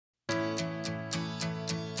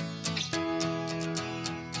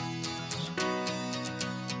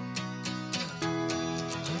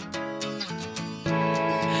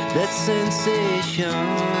that sensation.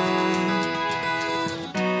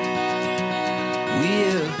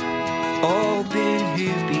 We've all been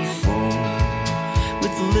here before,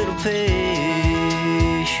 with a little patience.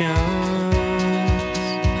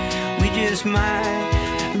 We just might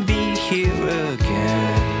be here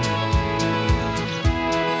again.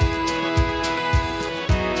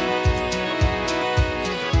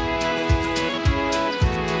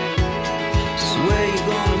 So where you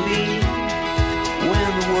gonna be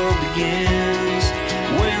when the world begins?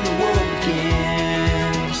 When the world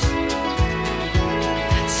begins,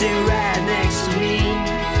 sit right next to me.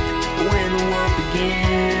 When the world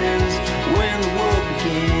begins, when the world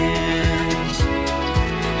begins.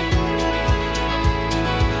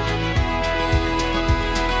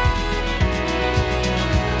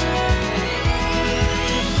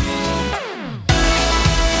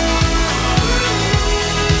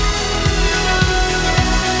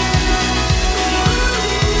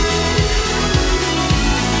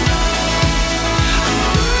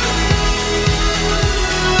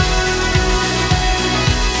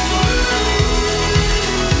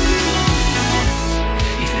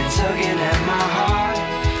 Tugging at my heart,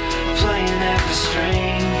 playing every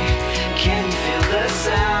string. Can you feel the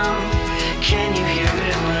sound? Can you hear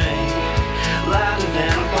it ring? Louder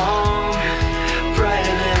than a bomb,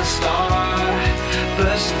 brighter than a star,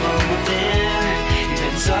 bursting from within. You've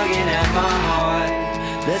been tugging at my heart,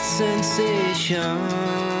 that sensation.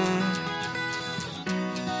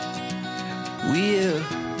 We've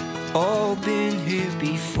all been here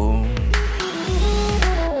before.